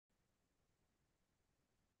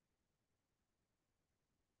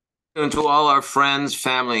And to all our friends,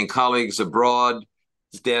 family, and colleagues abroad,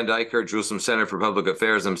 it's Dan Diker, Jerusalem Center for Public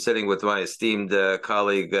Affairs. I'm sitting with my esteemed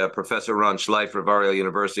colleague, Professor Ron Schleifer of Ariel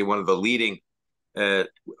University, one of the leading uh,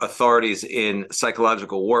 authorities in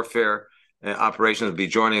psychological warfare. Operations will be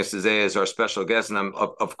joining us today as our special guest. And I'm,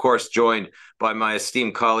 of course, joined by my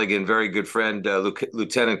esteemed colleague and very good friend,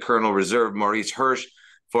 Lieutenant Colonel Reserve Maurice Hirsch,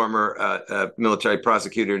 former military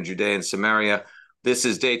prosecutor in Judea and Samaria. This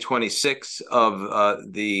is day 26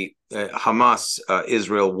 of the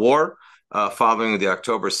Hamas-Israel war, following the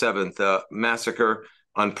October 7th massacre.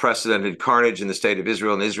 Unprecedented carnage in the state of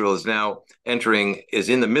Israel, and Israel is now is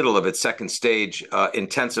in the middle of its second stage,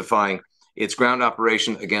 intensifying its ground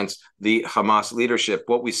operation against the Hamas leadership.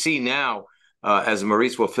 What we see now, as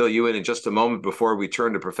Maurice will fill you in just a moment before we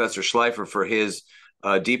turn to Professor Schleifer for his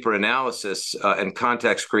deeper analysis and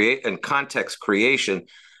context creation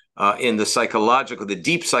in the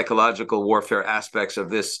deep psychological warfare aspects of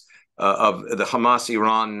this of the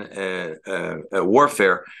Hamas-Iran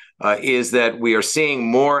warfare, is that we are seeing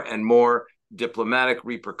more and more diplomatic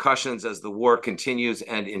repercussions as the war continues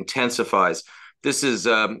and intensifies. This is,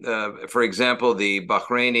 for example, the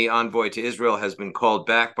Bahraini envoy to Israel has been called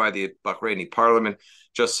back by the Bahraini parliament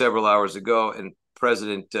just several hours ago, and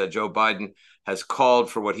President Joe Biden has called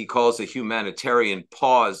for what he calls a humanitarian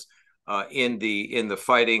pause in the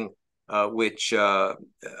fighting, which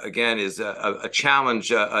again is a challenge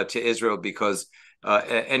to Israel, because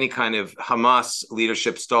any kind of Hamas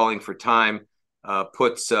leadership stalling for time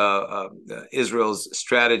puts Israel's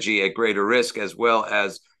strategy at greater risk, as well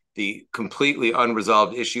as the completely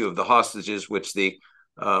unresolved issue of the hostages, which the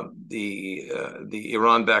Iran-backed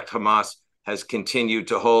Hamas has continued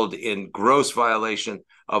to hold in gross violation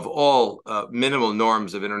of all minimal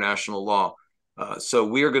norms of international law. So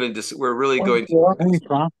we're really going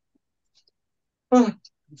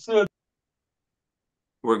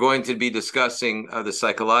to be discussing the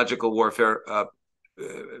psychological warfare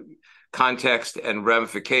context and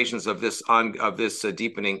ramifications of this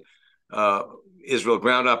deepening Israel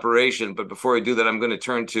ground operation. But before I do that, I'm going to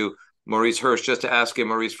turn to Maurice Hirsch just to ask him,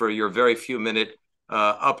 Maurice, for your very few-minute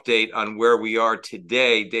update on where we are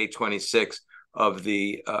today, day 26 of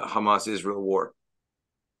the Hamas-Israel war.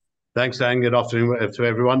 Thanks, Dan. Good afternoon to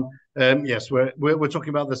everyone. Yes, we're talking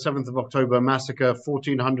about the 7th of October massacre,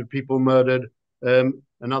 1,400 people murdered,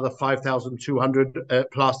 another 5,200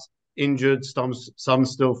 plus injured, some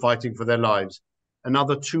still fighting for their lives.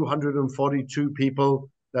 Another 242 people,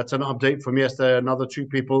 that's an update from yesterday, another 2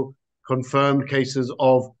 people confirmed cases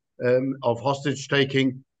of hostage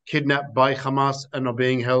taking, kidnapped by Hamas and are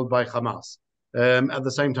being held by Hamas. At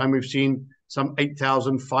the same time, we've seen some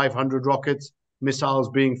 8,500 rockets, missiles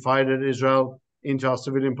being fired at Israel into our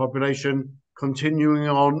civilian population, continuing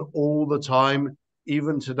on all the time,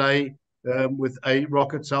 even today, with a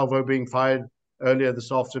rocket salvo being fired earlier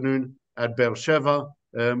this afternoon at Beersheba,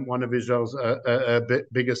 one of Israel's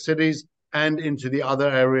biggest cities, and into the other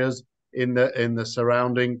areas in the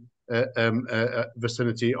surrounding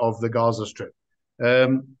vicinity of the Gaza Strip.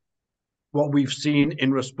 What we've seen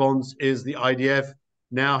in response is the IDF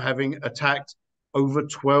now having attacked over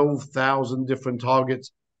 12,000 different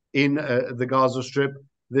targets in the Gaza Strip.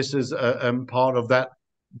 This is part of that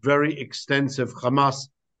very extensive Hamas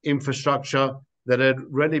infrastructure that had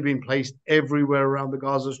already been placed everywhere around the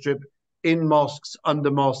Gaza Strip, in mosques,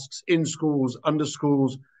 under mosques, in schools, under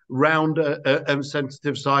schools, round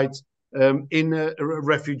sensitive sites, in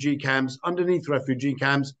refugee camps, underneath refugee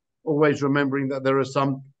camps, always remembering that there are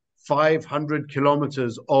some 500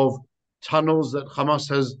 kilometers of tunnels that Hamas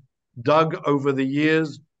has dug over the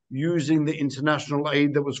years, using the international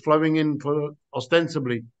aid that was flowing in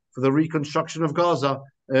ostensibly for the reconstruction of Gaza,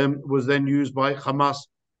 was then used by Hamas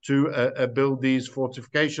to build these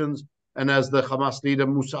fortifications. And as the Hamas leader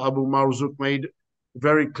Musa Abu Marzouk made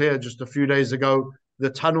very clear just a few days ago, the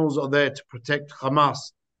tunnels are there to protect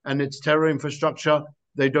Hamas and its terror infrastructure.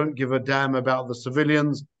 They don't give a damn about the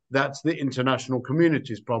civilians. That's the international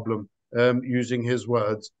community's problem, using his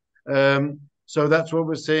words. So that's what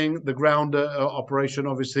we're seeing. The ground operation,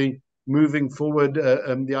 obviously, moving forward.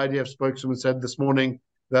 The IDF spokesman said this morning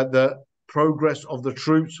that the progress of the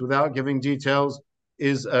troops, without giving details,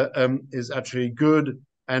 is actually good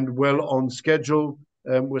and well on schedule.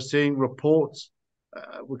 We're seeing reports,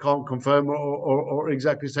 we can't confirm or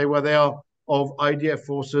exactly say where they are, of IDF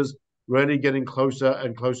forces really getting closer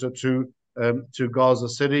and closer to Gaza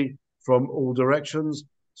City from all directions.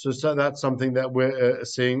 So that's something that we're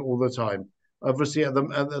seeing all the time. Obviously, at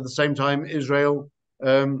the same time, Israel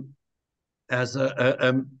has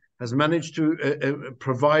managed to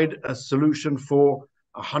provide a solution for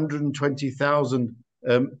 120,000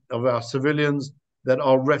 of our civilians that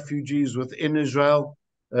are refugees within Israel,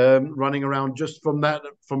 running around just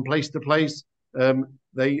from place to place.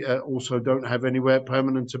 They also don't have anywhere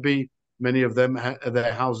permanent to be. Many of them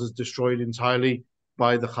their houses destroyed entirely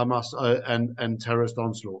by the Hamas and terrorist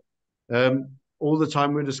onslaught. All the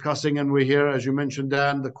time we're discussing, and we hear, as you mentioned,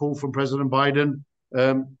 Dan, the call from President Biden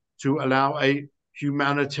to allow a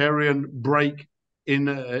humanitarian break in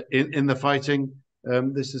the fighting.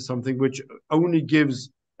 This is something which only gives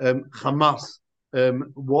Hamas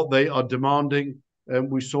what they are demanding.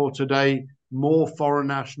 We saw today more foreign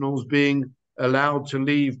nationals being allowed to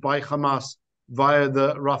leave by Hamas via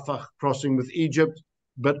the Rafah crossing with Egypt,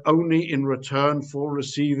 but only in return for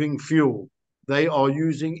receiving fuel. They are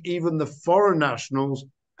using even the foreign nationals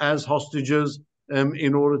as hostages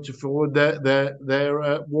in order to forward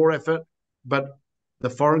their war effort. But the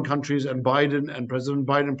foreign countries and Biden and President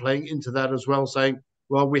Biden playing into that as well, saying,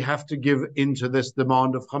 well, we have to give into this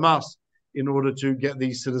demand of Hamas in order to get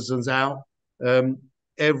these citizens out.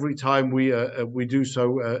 Every time we do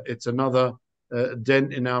so, it's another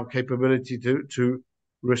dent in our capability to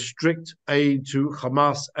restrict aid to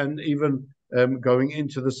Hamas and even going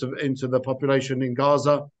into the population in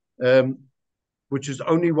Gaza, which is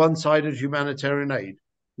only one-sided humanitarian aid.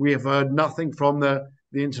 We have heard nothing from the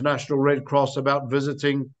International Red Cross about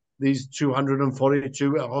visiting these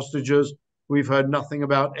 242 hostages. We've heard nothing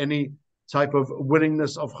about any type of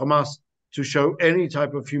willingness of Hamas to show any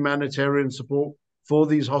type of humanitarian support for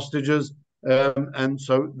these hostages. And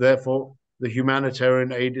so, therefore, the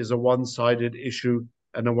humanitarian aid is a one-sided issue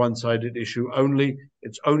and a one-sided issue only.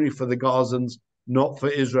 It's only for the Gazans, not for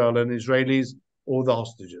Israel and Israelis or the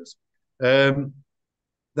hostages.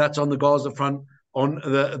 That's on the Gaza front. On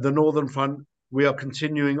the northern front, we are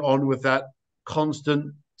continuing on with that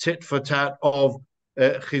constant tit for tat of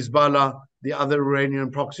Hezbollah, the other Iranian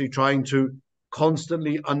proxy, trying to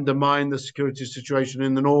constantly undermine the security situation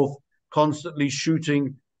in the north, constantly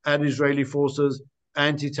shooting at Israeli forces,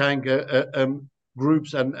 anti-tank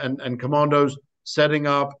groups and commandos setting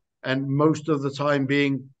up, and most of the time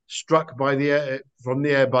being struck from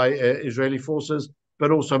the air by Israeli forces,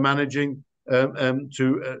 but also managing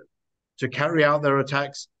to carry out their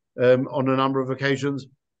attacks on a number of occasions,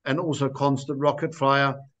 and also constant rocket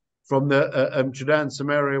fire from the Judea and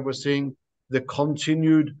Samaria. We're seeing the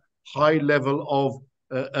continued high level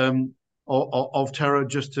of terror.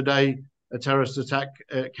 Just today, a terrorist attack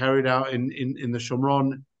carried out in the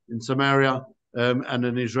Shomron in Samaria, and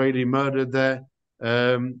an Israeli murdered there.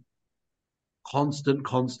 Constant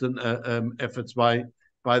efforts by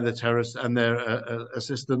the terrorists and their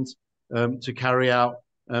assistants to carry out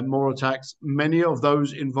more attacks. Many of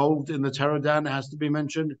those involved in the terror, Dan, has to be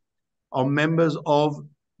mentioned, are members of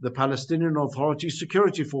the Palestinian Authority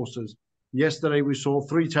security forces. Yesterday, we saw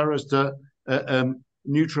 3 terrorists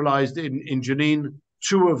neutralized in Jenin.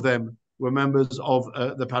 2 of them were members of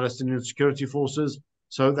the Palestinian security forces.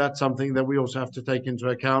 So that's something that we also have to take into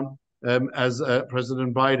account as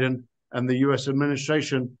President Biden and the U.S.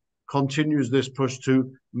 administration continues this push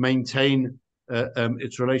to maintain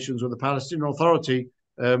its relations with the Palestinian Authority,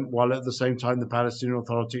 while at the same time the Palestinian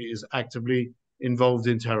Authority is actively involved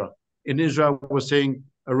in terror. In Israel, we're seeing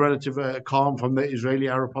a relative calm from the Israeli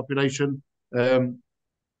Arab population,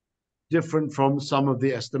 different from some of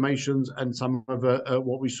the estimations and some of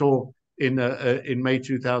what we saw in May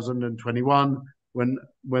 2021,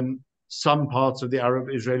 when some parts of the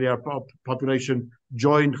Israeli Arab population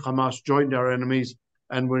joined Hamas, joined our enemies,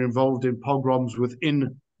 and were involved in pogroms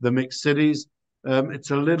within the mixed cities.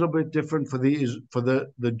 It's a little bit different for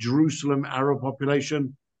the Jerusalem Arab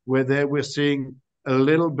population, where there we're seeing a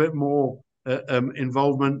little bit more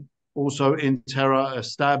involvement also in terror, a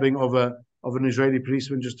stabbing of an Israeli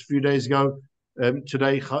policeman just a few days ago.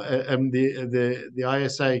 Today, the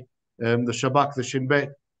ISA, the Shabak, the Shin Bet,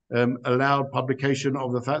 allowed publication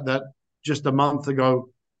of the fact that just a month ago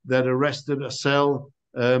that arrested a cell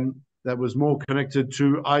that was more connected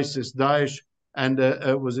to ISIS, Daesh, and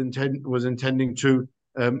was intending to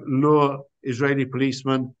lure Israeli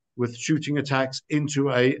policemen with shooting attacks into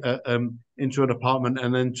an apartment,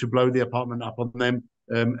 and then to blow the apartment up on them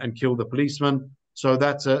and kill the policeman. So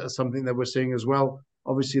that's something that we're seeing as well.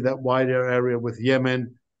 Obviously, that wider area with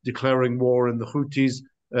Yemen declaring war, and the Houthis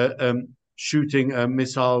shooting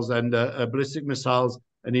missiles and ballistic missiles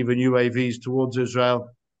and even UAVs towards Israel.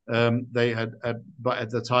 They had, but at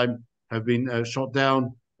the time, have been shot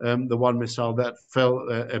down. The one missile that fell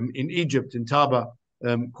in Egypt, in Taba,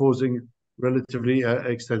 causing relatively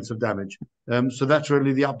extensive damage. So that's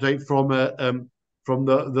really the update from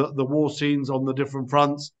the war scenes on the different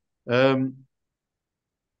fronts.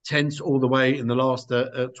 Tense all the way in the last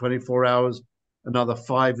 24 hours. Another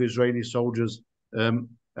 5 Israeli soldiers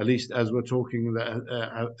at least as we're talking,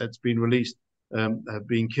 that's been released, have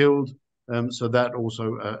been killed. So that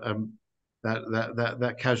also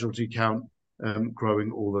that casualty count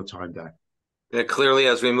growing all the time down. And clearly,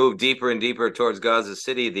 as we move deeper and deeper towards Gaza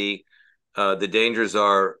City, the dangers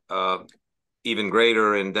are even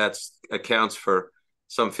greater, and that accounts for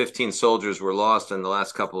some 15 soldiers were lost in the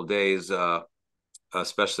last couple of days,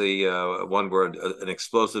 especially one where an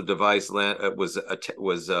explosive device was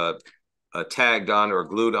tagged on or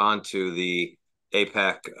glued onto the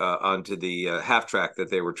APAC, onto the half track that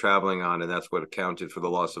they were traveling on, and that's what accounted for the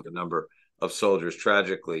loss of a number of soldiers.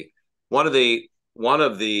 Tragically, one of the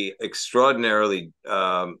extraordinarily,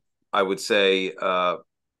 I would say,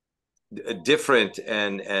 different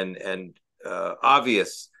and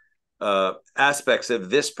obvious aspects of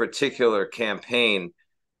this particular campaign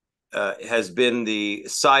has been the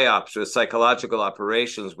PSYOPs, or psychological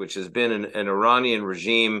operations, which has been an Iranian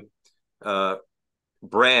regime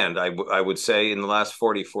brand, I would say, in the last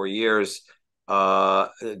 44 years.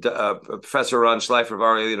 Professor Ron Schleifer of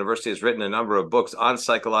Ariel University has written a number of books on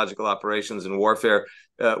psychological operations and warfare,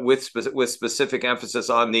 with specific emphasis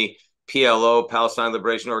on the PLO, Palestine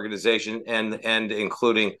Liberation Organization, and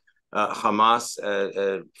including Hamas.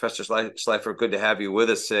 Professor Schleifer, good to have you with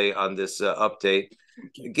us today on this update.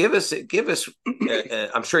 Give us.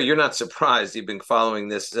 I'm sure you're not surprised. You've been following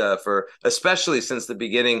this for, especially since the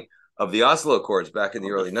beginning of the Oslo Accords back in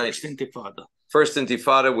the early 90s. First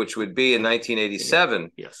Intifada, which would be in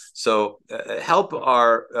 1987. Yes. So help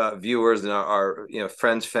our viewers and our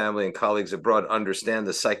friends, family, and colleagues abroad understand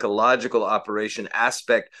the psychological operation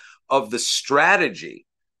aspect of the strategy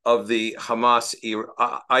of the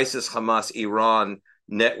ISIS-Hamas Iran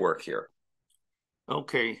network here.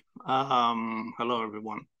 Okay. Hello,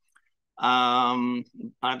 everyone.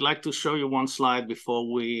 I'd like to show you one slide before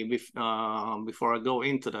I go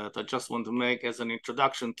into that. I just want to make as an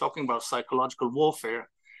introduction, talking about psychological warfare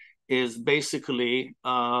is basically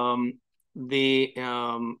the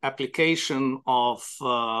application of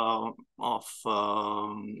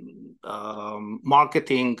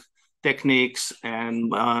marketing techniques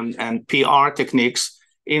and PR techniques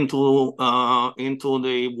into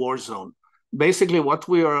the war zone. Basically, what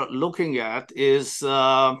we are looking at is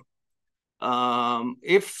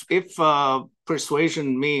if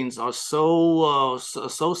persuasion means are so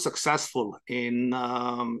successful in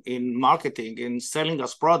marketing, in selling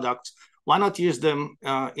us products, why not use them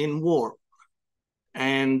in war?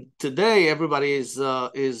 And today, everybody is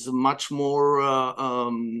much more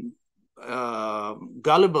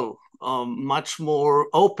gullible, much more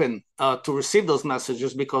open to receive those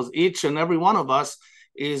messages, because each and every one of us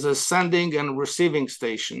is a sending and receiving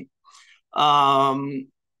station.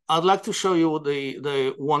 I'd like to show you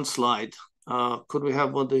the one slide. Could we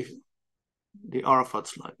have the Arafat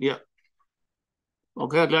slide? Yeah.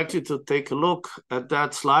 Okay, I'd like you to take a look at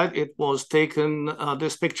that slide. It was taken,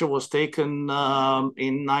 this picture was taken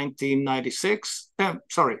in 1996.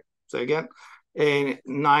 Sorry, say again. In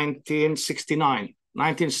 1969.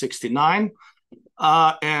 1969.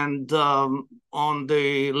 And on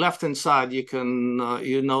the left-hand side, you can,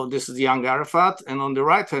 this is young Arafat, and on the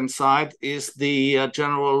right-hand side is the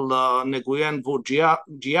General Nguyen Vu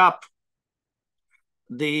Giap,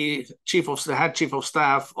 the head chief of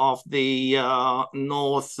staff of the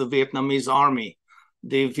North Vietnamese Army,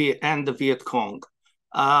 and the Viet Cong.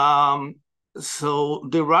 So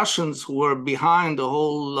the Russians were behind the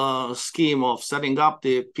whole scheme of setting up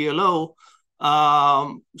the PLO.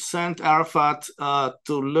 Sent Arafat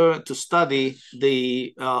to study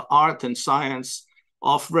the art and science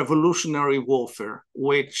of revolutionary warfare,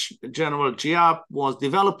 which General Giap was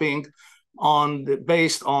developing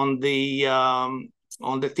based on the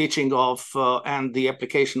teaching of and the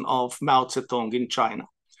application of Mao Zedong in China.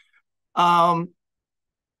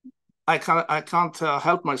 I can't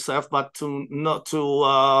help myself but to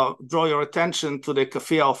draw your attention to the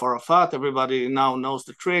kafia of Arafat. Everybody now knows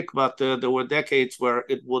the trick, but there were decades where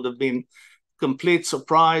it would have been complete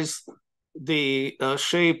surprise. The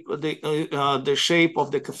shape of the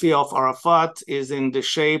kafia of Arafat is in the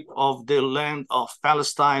shape of the land of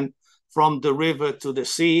Palestine, from the river to the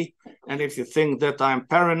sea. And if you think that I'm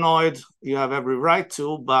paranoid, you have every right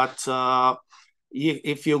to, but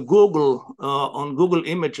if you Google on Google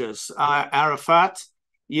Images Arafat,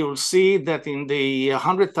 you will see that in the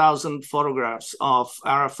 100,000 photographs of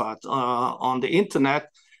Arafat on the internet,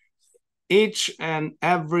 each and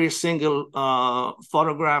every single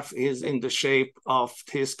photograph is in the shape of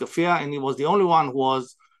his kafia, and he was the only one who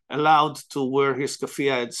was allowed to wear his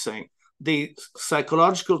kafia at saying. The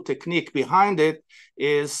psychological technique behind it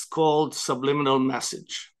is called subliminal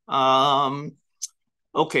message.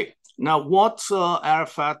 Okay. Now, what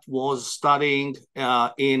Arafat was studying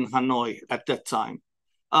in Hanoi at that time,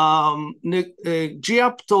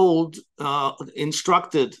 GIAP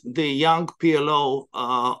instructed the young PLO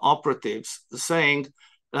operatives, saying,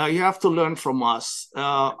 you have to learn from us.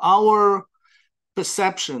 Our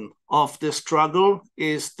perception of the struggle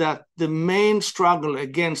is that the main struggle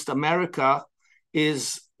against America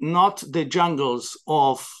is not the jungles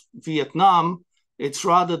of Vietnam, it's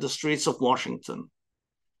rather the streets of Washington.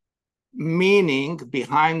 Meaning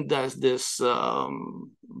behind this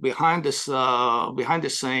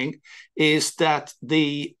saying is that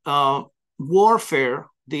the warfare,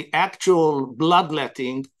 the actual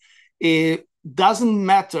bloodletting, it doesn't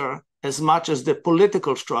matter as much as the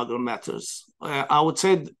political struggle matters. I would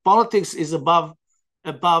say politics is above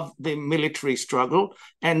the military struggle,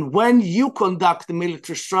 and when you conduct the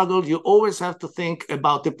military struggle, you always have to think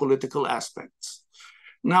about the political aspects.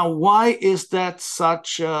 Now, why is that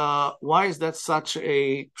such a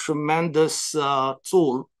tremendous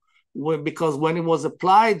tool? Because when it was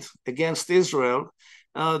applied against Israel,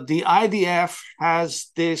 the IDF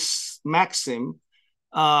has this maxim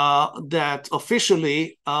that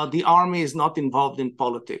officially the army is not involved in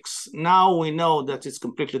politics. Now we know that it's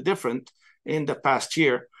completely different in the past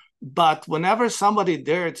year, but whenever somebody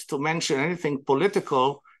dared to mention anything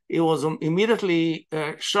political, it was immediately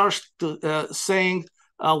charged to saying,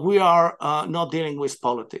 we are not dealing with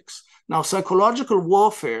politics. Now, psychological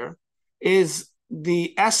warfare is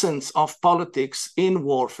the essence of politics in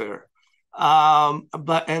warfare.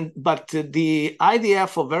 But the IDF,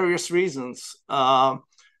 for various reasons,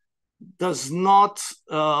 does not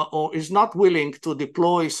or is not willing to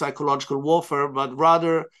deploy psychological warfare, but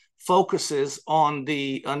rather focuses on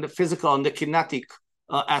the physical, on the kinetic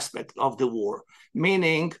aspect of the war,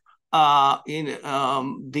 meaning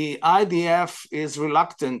the IDF is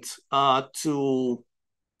reluctant to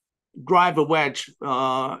drive a wedge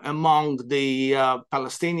among the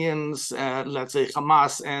Palestinians, let's say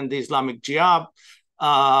Hamas and the Islamic Jihad,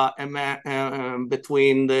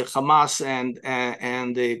 between the Hamas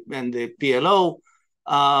and the PLO,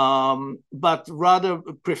 but rather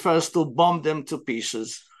prefers to bomb them to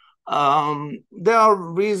pieces. There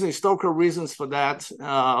are historical reasons for that,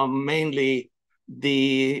 mainly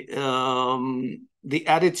the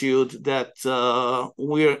attitude that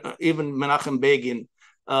even Menachem Begin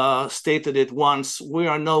stated it once, we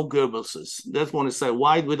are no Goebbelses. That's when they say,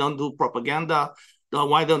 why we don't do propaganda?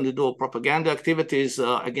 Why don't we do propaganda activities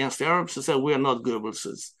against Arabs? They say, we are not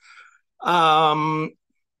Goebbelses.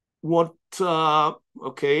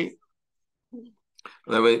 Okay.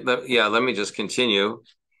 Let me just continue.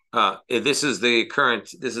 This is the current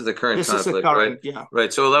conflict, right? Yeah.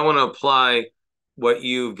 Right. So I want to apply what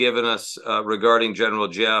you've given us regarding General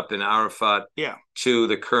GIAP and Arafat to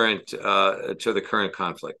the current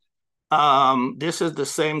conflict. This is the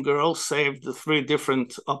same girl, saved the 3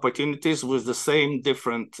 different opportunities with the same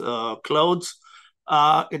different clothes.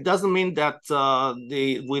 It doesn't mean that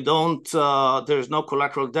there's no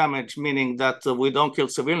collateral damage, meaning that we don't kill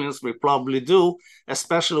civilians. We probably do,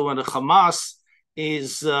 especially when the Hamas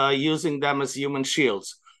is using them as human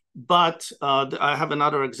shields. But I have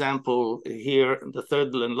another example here, the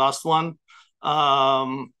third and last one.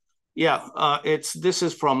 This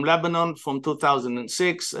is from Lebanon from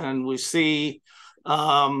 2006, and we see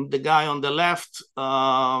the guy on the left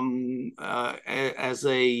as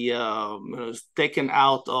taken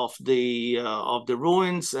out of the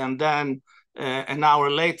ruins, and then an hour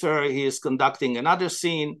later he is conducting another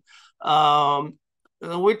scene.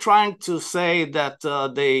 We're trying to say that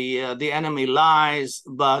the enemy lies,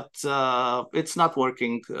 but it's not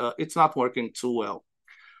working. It's not working too well.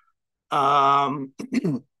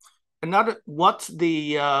 What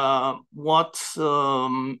the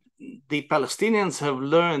Palestinians have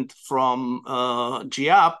learned from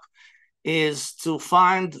GIAP is to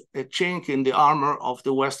find a chink in the armor of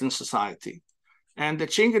the Western society, and the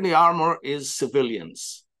chink in the armor is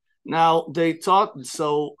civilians. Now, they thought,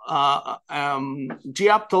 so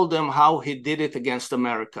GIAP told them how he did it against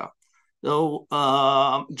America. So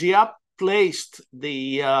GIAP placed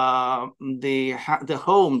the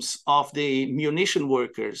homes of the munition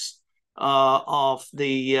workers of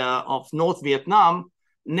North Vietnam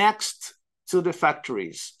next to the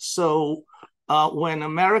factories. So when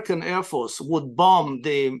American Air Force would bomb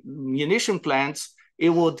the munition plants, it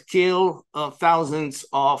would kill thousands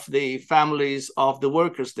of the families of the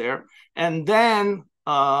workers there. And then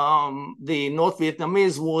the North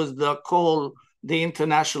Vietnamese would call the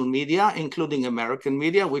international media, including American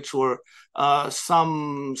media, which were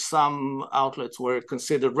some outlets were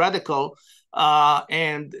considered radical,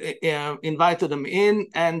 and invited them in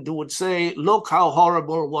and would say, look how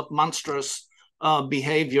horrible, what monstrous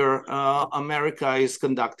behavior America is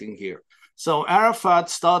conducting here. So Arafat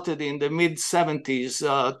started in the mid-70s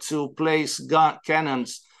to place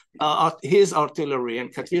cannons, his artillery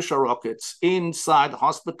and Katyusha rockets inside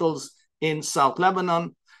hospitals in South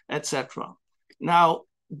Lebanon, etc. Now,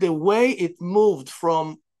 the way it moved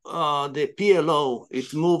from the PLO,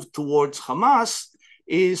 it moved towards Hamas,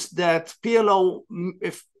 is that PLO,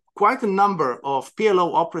 if quite a number of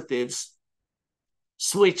PLO operatives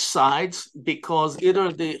switched sides because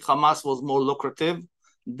either the Hamas was more lucrative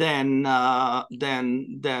than the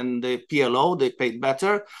PLO, they paid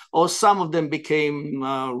better, or some of them became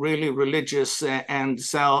really religious and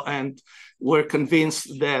were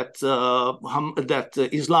convinced that that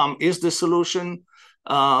Islam is the solution,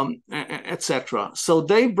 etc. So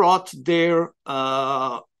they brought their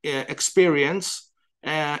experience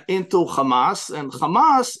into Hamas, and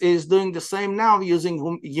Hamas is doing the same now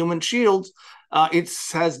using human shields. It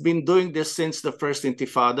has been doing this since the first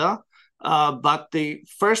Intifada, but the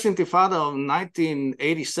first Intifada of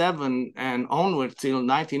 1987 and onward till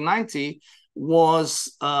 1990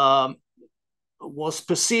 was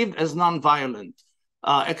perceived as non-violent,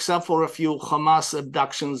 except for a few Hamas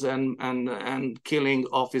abductions and killing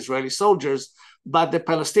of Israeli soldiers. But the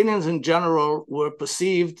Palestinians in general were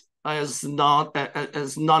perceived as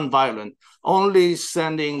non-violent, only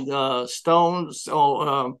sending stones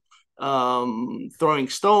or throwing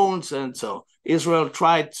stones, and so Israel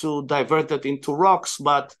tried to divert that into rocks,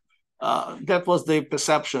 but that was the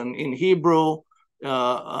perception. In Hebrew,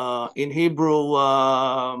 Evan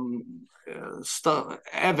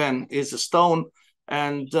is a stone,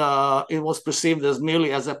 and it was perceived as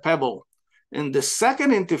merely as a pebble. In the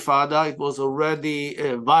second Intifada, it was already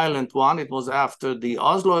a violent one. It was after the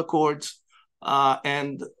Oslo Accords,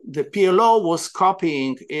 and the PLO was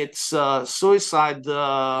copying its suicide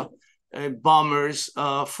bombers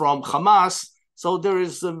from Hamas. So there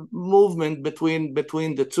is a movement between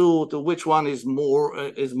the two to which one is more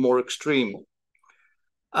extreme.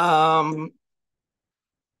 That's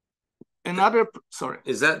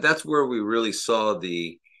where we really saw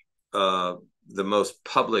the most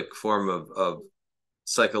public form of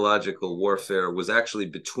psychological warfare was actually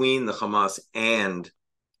between the Hamas and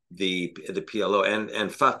the PLO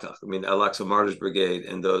and Fatah. I mean, Al-Aqsa Martyrs Brigade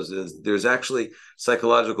and those. There's actually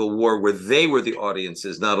psychological war where they were the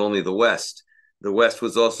audiences, not only the West. The West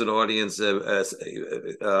was also an audience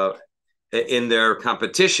in their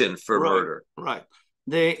competition for murder. Right.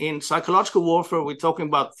 In psychological warfare, we're talking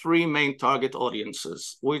about three main target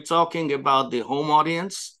audiences. We're talking about the home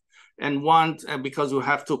audience, and one, because we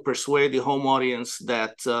have to persuade the home audience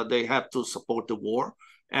that they have to support the war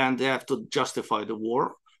and they have to justify the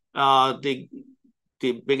war. The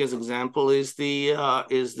biggest example is the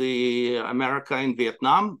America in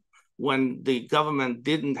Vietnam, when the government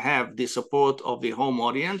didn't have the support of the home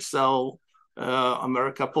audience. So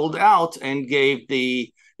America pulled out and gave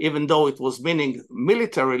even though it was winning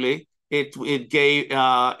militarily, it gave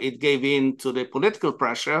in to the political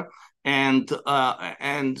pressure and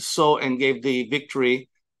gave the victory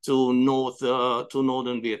to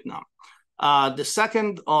northern Vietnam. The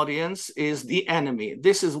second audience is the enemy.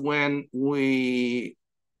 This is when we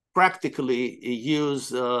practically use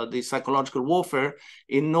the psychological warfare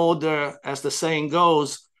in order, as the saying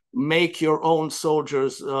goes, make your own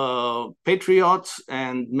soldiers patriots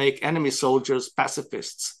and make enemy soldiers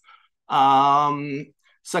pacifists.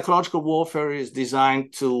 Psychological warfare is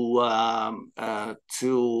designed to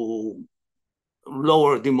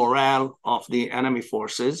lower the morale of the enemy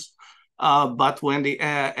forces. But when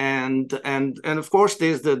and of course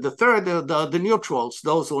there's the third, the neutrals,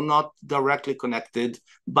 those who are not directly connected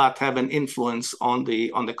but have an influence on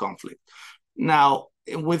the conflict. Now,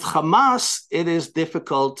 with Hamas, it is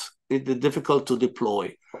difficult to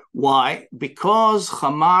deploy. Why? Because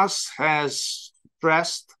Hamas has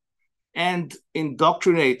stressed and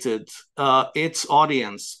indoctrinated its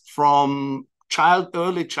audience from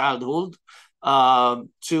early childhood to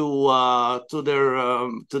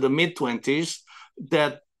the mid-20s,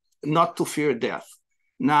 that not to fear death.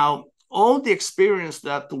 Now, all the experience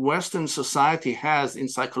that Western society has in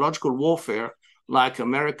psychological warfare, like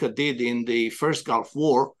America did in the first Gulf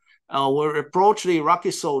War, where approached the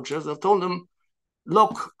Iraqi soldiers and told them,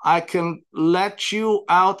 look, I can let you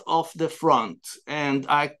out of the front and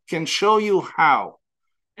I can show you how.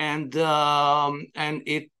 And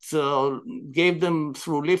it gave them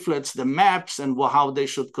through leaflets the maps and how they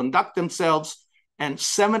should conduct themselves. And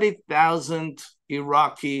 70,000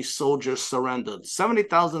 Iraqi soldiers surrendered.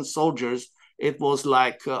 70,000 soldiers it was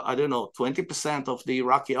like, I don't know, 20% of the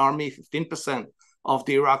Iraqi army, 15% of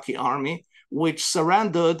the Iraqi army, which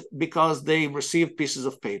surrendered because they received pieces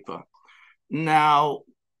of paper. Now,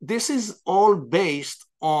 this is all based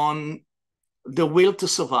on the will to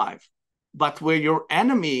survive. But where your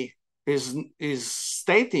enemy is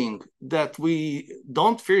stating that we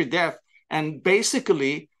don't fear death, and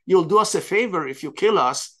basically you'll do us a favor if you kill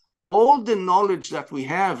us, all the knowledge that we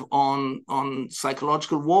have on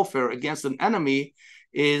psychological warfare against an enemy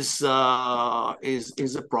is a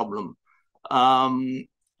problem.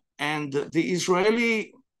 And the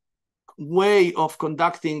Israeli way of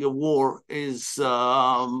conducting a war is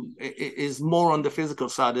more on the physical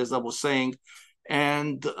side, as I was saying,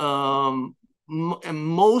 and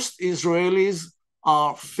most Israelis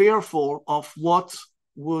are fearful of what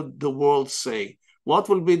would the world say, what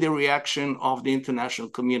will be the reaction of the international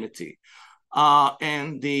community,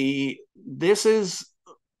 and this is.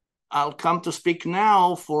 I'll come to speak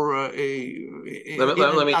now for let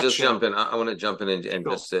me just jump in. I want to jump in and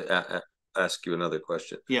sure. Just ask you another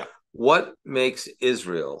question. Yeah. What makes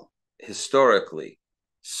Israel historically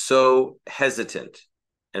so hesitant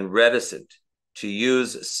and reticent to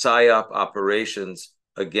use PSYOP operations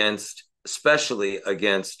especially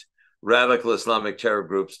against radical Islamic terror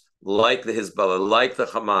groups like the Hezbollah, like the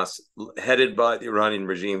Hamas, headed by the Iranian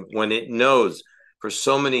regime, when it knows for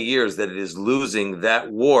so many years that it is losing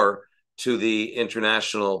that war to the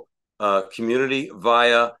international community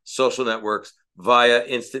via social networks, via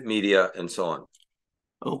instant media, and so on?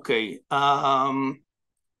 Okay. I'll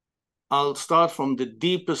start from the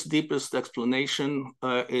deepest explanation.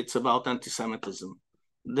 It's about anti-Semitism.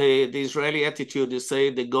 The Israeli attitude is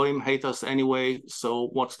say the Goyim hate us anyway, so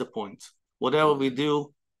what's the point? Whatever we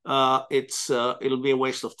do, it'll be a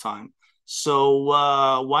waste of time. So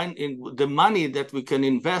the money that we can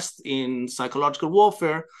invest in psychological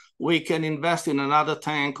warfare, we can invest in another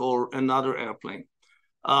tank or another airplane.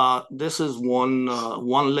 This is one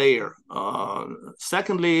layer.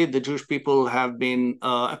 Secondly, the Jewish people have been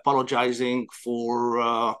apologizing for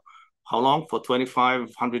how long? For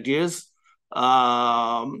 2,500 years.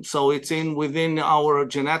 So it's within our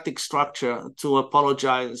genetic structure to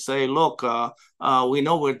apologize and say, look, we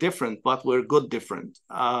know we're different, but we're good different.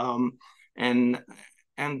 And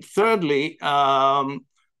thirdly,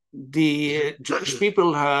 the Jewish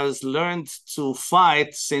people has learned to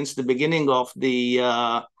fight since the beginning of the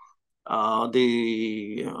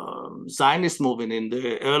Zionist movement in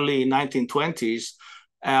the early 1920s,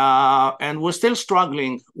 and we're still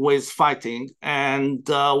struggling with fighting, and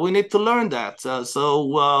we need to learn that.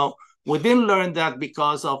 So we didn't learn that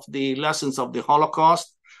because of the lessons of the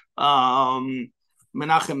Holocaust.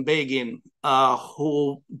 Menachem Begin,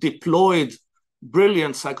 who deployed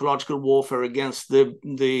brilliant psychological warfare against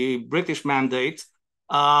the British mandate,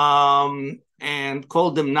 and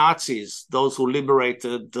called them Nazis, those who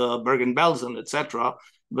liberated Bergen-Belsen, etc.,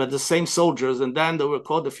 but the same soldiers, and then they were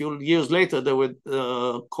called a few years later, they were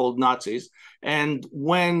called Nazis. And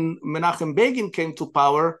when Menachem Begin came to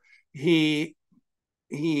power, he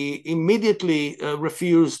immediately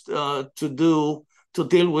refused to deal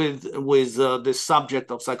with the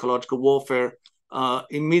subject of psychological warfare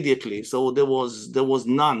immediately. So there was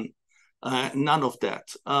none of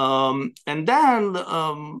that. And then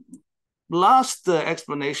last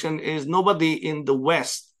explanation is nobody in the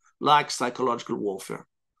West likes psychological warfare,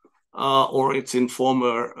 or its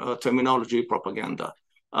informer terminology, propaganda.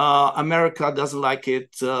 America doesn't like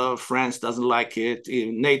it. France doesn't like it.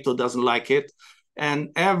 NATO doesn't like it. And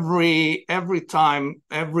every time,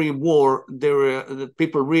 every war, the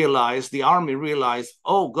people realize, the army realized,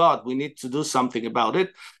 oh God, we need to do something about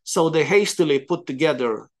it. So they hastily put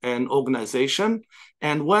together an organization.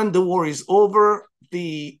 And when the war is over,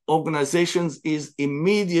 the organization is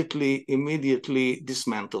immediately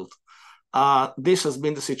dismantled. This has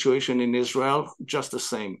been the situation in Israel, just the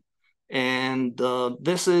same. And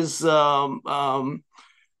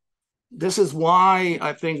this is why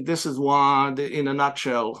I think in a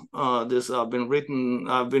nutshell, I've been writing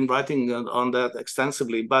on that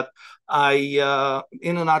extensively. But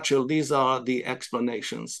in a nutshell, these are the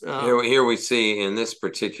explanations. Here we see in this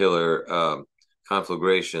particular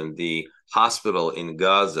conflagration the hospital in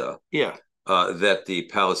Gaza. Yeah. That the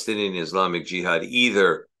Palestinian Islamic Jihad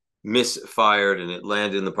either misfired and it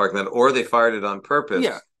landed in the parking lot, or they fired it on purpose.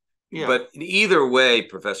 Yeah. Yeah. But either way,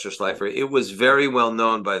 Professor Schleifer, it was very well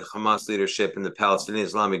known by the Hamas leadership and the Palestinian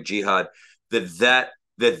Islamic Jihad that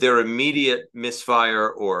their immediate misfire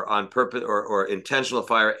or on purpose or intentional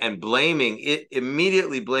fire and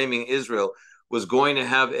immediately blaming Israel was going to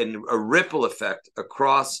have a ripple effect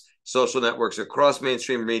across social networks, across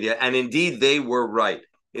mainstream media. And indeed, they were right.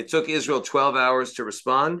 It took Israel 12 hours to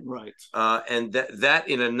respond. Right. And that,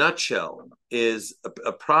 in a nutshell, is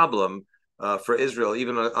a problem for Israel,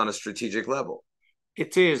 even on a strategic level.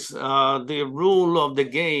 It is. The rule of the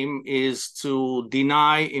game is to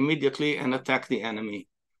deny immediately and attack the enemy.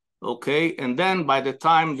 Okay, and then by the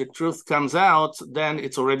time the truth comes out, then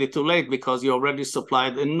it's already too late because you already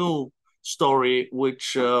supplied a new story,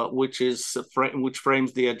 which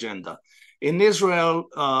frames the agenda. In Israel,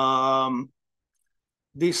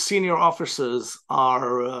 these senior officers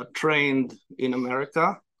are trained in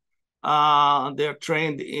America. They're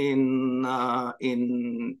trained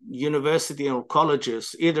in university or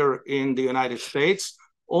colleges, either in the United States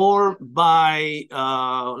or by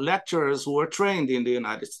lecturers who are trained in the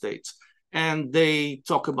United States. And they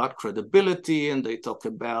talk about credibility, and they talk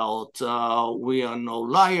about we are no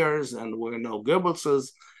liars and we're no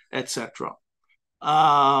Goebbelses, etc.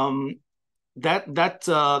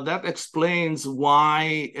 That explains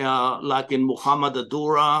why, like in Muhammad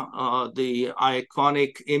Adura, the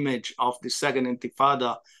iconic image of the Second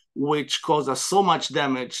Intifada, which caused us so much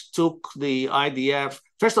damage, took the IDF.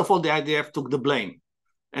 First of all, the IDF took the blame.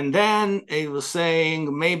 And then it was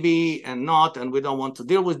saying maybe and not, and we don't want to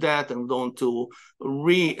deal with that, and we don't want to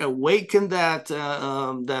reawaken that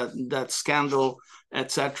scandal,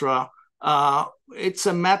 etc. It's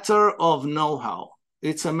a matter of know-how.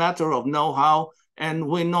 It's a matter of know-how, and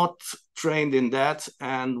we're not trained in that.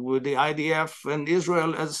 And with the IDF and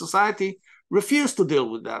Israel as a society, refuse to deal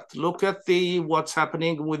with that. Look at what's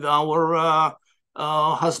happening with our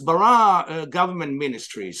Hasbara government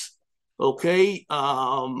ministries. Okay,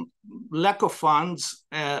 lack of funds,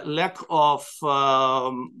 lack of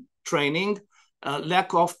training,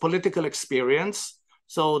 lack of political experience.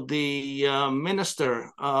 So the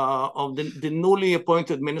minister of the newly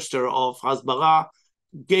appointed minister of Hasbara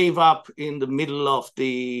gave up in the middle of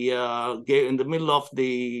the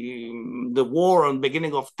war and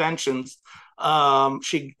beginning of tensions.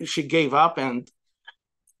 She gave up and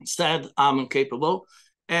said, "I'm incapable."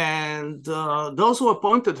 And those who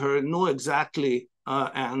appointed her knew exactly,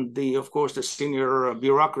 and of course the senior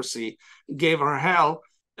bureaucracy gave her hell.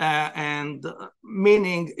 And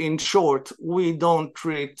meaning, in short, we don't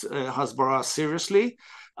treat Hasbara seriously.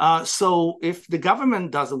 So if the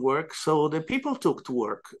government doesn't work, so the people took to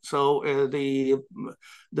work. So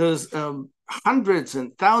there's hundreds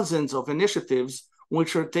and thousands of initiatives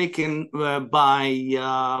which are taken by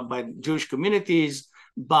Jewish communities,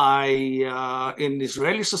 in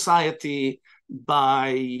Israeli society,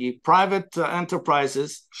 by private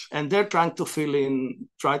enterprises, and they're trying to fill in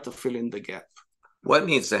the gap. What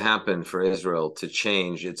needs to happen for Israel to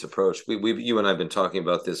change its approach? You and I have been talking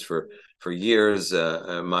about this for years.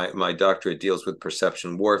 My doctorate deals with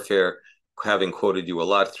perception warfare, having quoted you a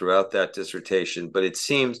lot throughout that dissertation. But it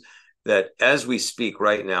seems that as we speak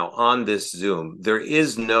right now on this Zoom, there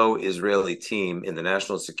is no Israeli team in the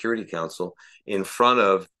National Security Council in front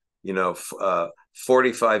of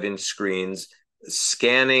 45-inch screens,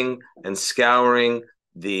 scanning and scouring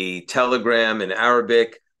the telegram in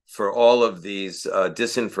Arabic for all of these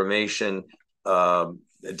disinformation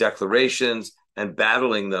declarations and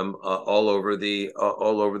battling them all over the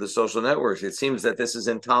social networks. It seems that this is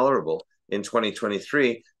intolerable in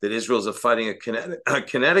 2023, that Israel's fighting a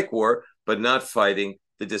kinetic war, but not fighting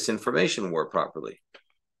the disinformation war properly.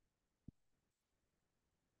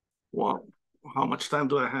 Well, how much time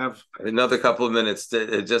do I have? Another couple of minutes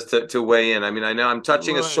to weigh in. I mean, I know I'm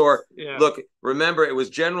touching a sore. Yeah. Look, remember, it was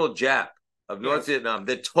General Jap of North Vietnam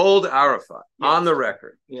that told Arafat on the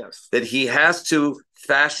record that he has to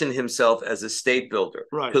fashion himself as a state builder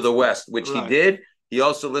to the West, which he did. He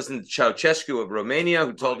also listened to Ceausescu of Romania,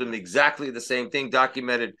 who told him exactly the same thing,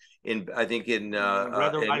 documented in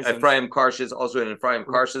Ephraim Karsh's, also in Ephraim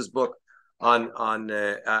Karsh's book on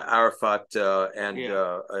Arafat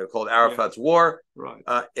called Arafat's War. Right.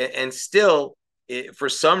 And still, for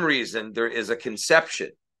some reason, there is a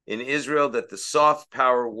conception in Israel that the soft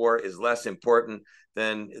power war is less important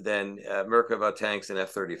than Merkava tanks and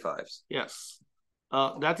F-35s. Yes,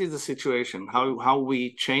 that is the situation. How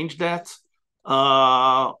we change that?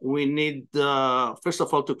 We need, first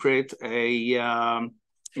of all, to create a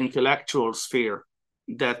intellectual sphere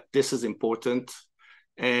that this is important,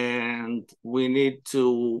 and we need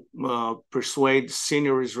to persuade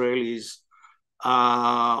senior Israelis,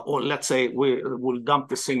 or let's say we'll dump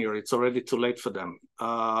the senior. It's already too late for them.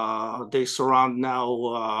 They surround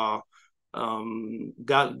now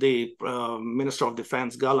the Minister of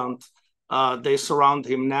Defense, Gallant. They surround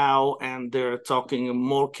him now, and they're talking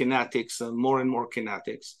more kinetics and more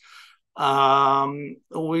kinetics.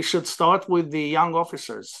 We should start with the young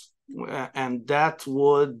officers, and that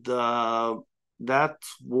would that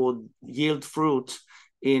would yield fruit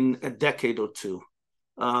in a decade or two.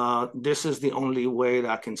 This is the only way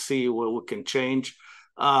that I can see where we can change.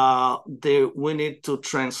 We need to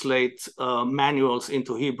translate manuals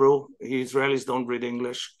into Hebrew. Israelis don't read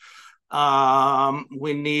English.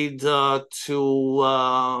 We need to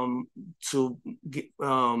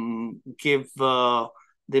give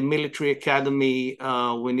the military academy,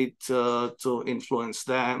 we need to influence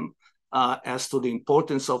them as to the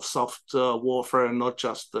importance of soft warfare and not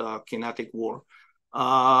just kinetic war.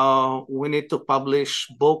 We need to publish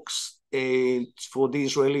books for the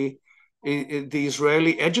Israeli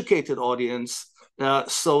educated audience,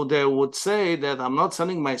 so they would say that I'm not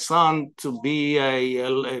sending my son to be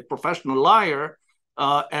a professional liar,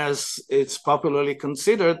 as it's popularly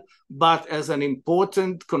considered, but as an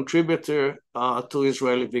important contributor to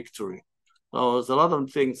Israeli victory. So there's a lot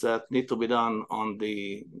of things that need to be done on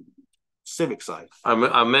the civic side.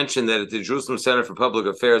 I mentioned that at the Jerusalem Center for Public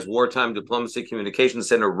Affairs, Wartime Diplomacy Communications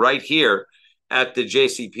Center, right here at the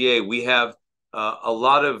JCPA, we have a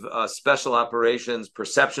lot of special operations,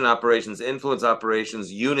 perception operations, influence operations,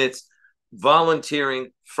 units,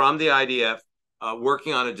 volunteering from the IDF,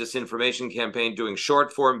 working on a disinformation campaign, doing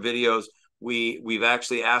short form videos. We've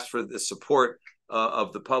actually asked for the support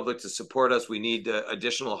of the public to support us. We need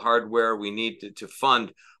additional hardware. We need to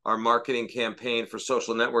fund our marketing campaign for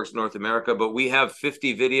social networks in North America. But we have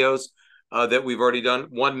 50 videos that we've already done.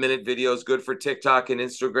 1 minute videos, good for TikTok and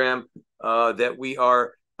Instagram, that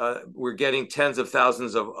we're getting tens of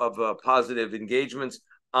thousands of positive engagements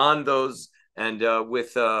on those. And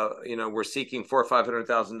we're seeking $400,000 or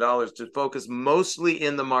 $500,000 to focus mostly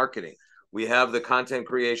in the marketing. We have the content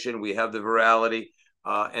creation, we have the virality,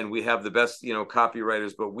 and we have the best,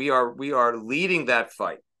 copywriters. But we are leading that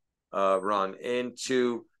fight, Ron,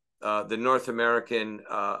 into the North American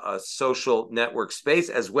social network space,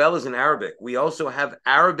 as well as in Arabic. We also have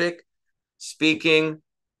Arabic-speaking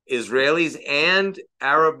Israelis and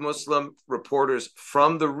Arab Muslim reporters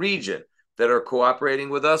from the region that are cooperating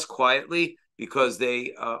with us quietly, because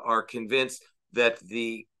they are convinced that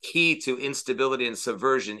the key to instability and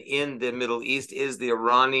subversion in the Middle East is the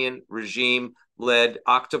Iranian regime-led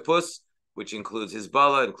octopus, which includes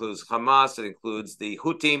Hezbollah, includes Hamas, it includes the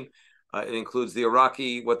Houthis, it includes the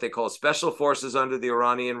Iraqi, what they call special forces under the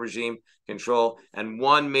Iranian regime control. And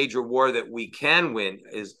one major war that we can win,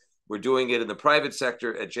 is we're doing it in the private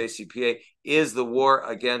sector at JCPA, is the war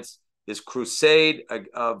against this crusade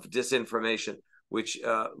of disinformation, which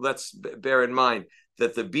let's bear in mind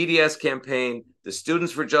that the BDS campaign, the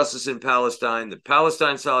Students for Justice in Palestine, the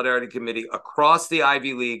Palestine Solidarity Committee across the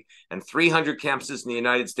Ivy League and 300 campuses in the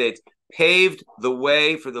United States paved the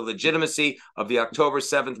way for the legitimacy of the October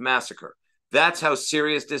 7th massacre. That's how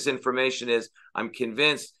serious disinformation is. I'm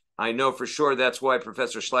convinced, I know for sure that's why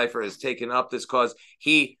Professor Schleifer has taken up this cause.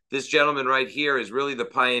 This gentleman right here is really the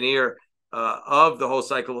pioneer of the whole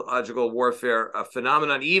psychological warfare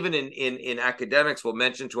phenomenon. Even in academics, we'll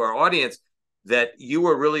mention to our audience that you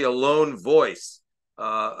were really a lone voice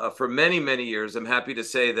for many, many years. I'm happy to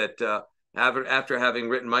say that after having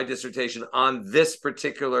written my dissertation on this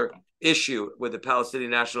particular issue with the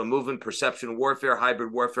Palestinian National Movement, perception warfare,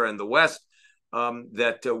 hybrid warfare in the West,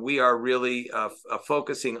 that we are really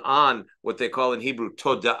focusing on what they call in Hebrew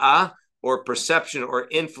toda'ah, or perception or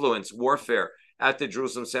influence warfare, at the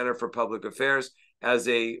Jerusalem Center for Public Affairs as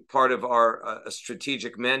a part of our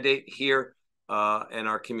strategic mandate here and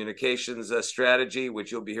our communications strategy,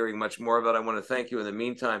 which you'll be hearing much more about. I want to thank you in the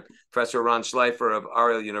meantime, Professor Ron Schleifer of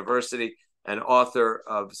Ariel University, and author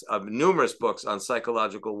of numerous books on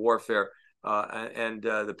psychological warfare and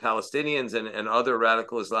the Palestinians and other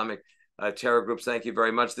radical Islamic terror groups. Thank you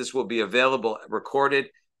very much. This will be available recorded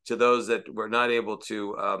to those that were not able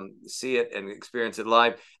to see it and experience it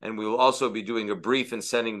live. And we will also be doing a brief and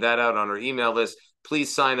sending that out on our email list.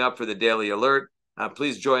 Please sign up for the Daily Alert.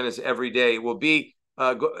 Please join us every day. It will be,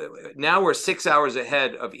 now we're 6 hours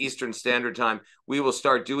ahead of Eastern Standard Time. We will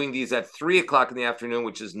start doing these at 3 o'clock in the afternoon,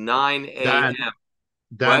 which is 9 a.m.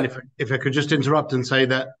 Dan, if I could just interrupt and say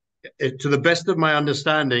that, to the best of my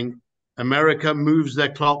understanding, America moves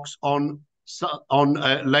their clocks on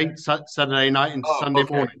late Saturday night into Sunday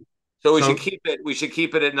morning. So we should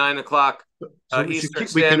keep it at 9 o'clock Eastern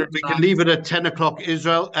Standard Time. We can leave it at 10 o'clock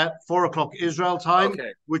Israel, at 4 o'clock Israel time,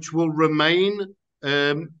 which will remain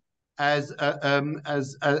as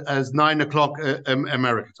 9 o'clock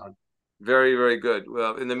America time. Very, very good.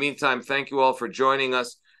 Well, in the meantime, thank you all for joining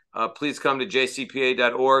us. Please come to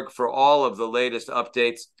jcpa.org for all of the latest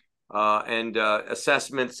updates and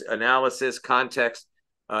assessments, analysis, context,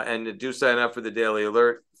 and do sign up for the Daily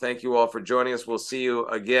Alert. Thank you all for joining us. We'll see you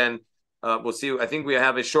again. I think we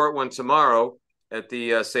have a short one tomorrow at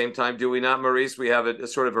the same time, do we not, Maurice? We have a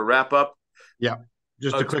sort of a wrap up. Yeah,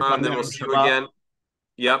 just a quick one. Then we'll see you again.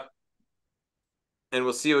 Yep. And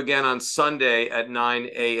we'll see you again on Sunday at 9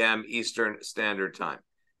 a.m. Eastern Standard Time.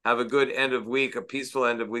 Have a good end of week, a peaceful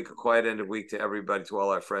end of week, a quiet end of week to everybody, to all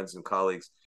our friends and colleagues.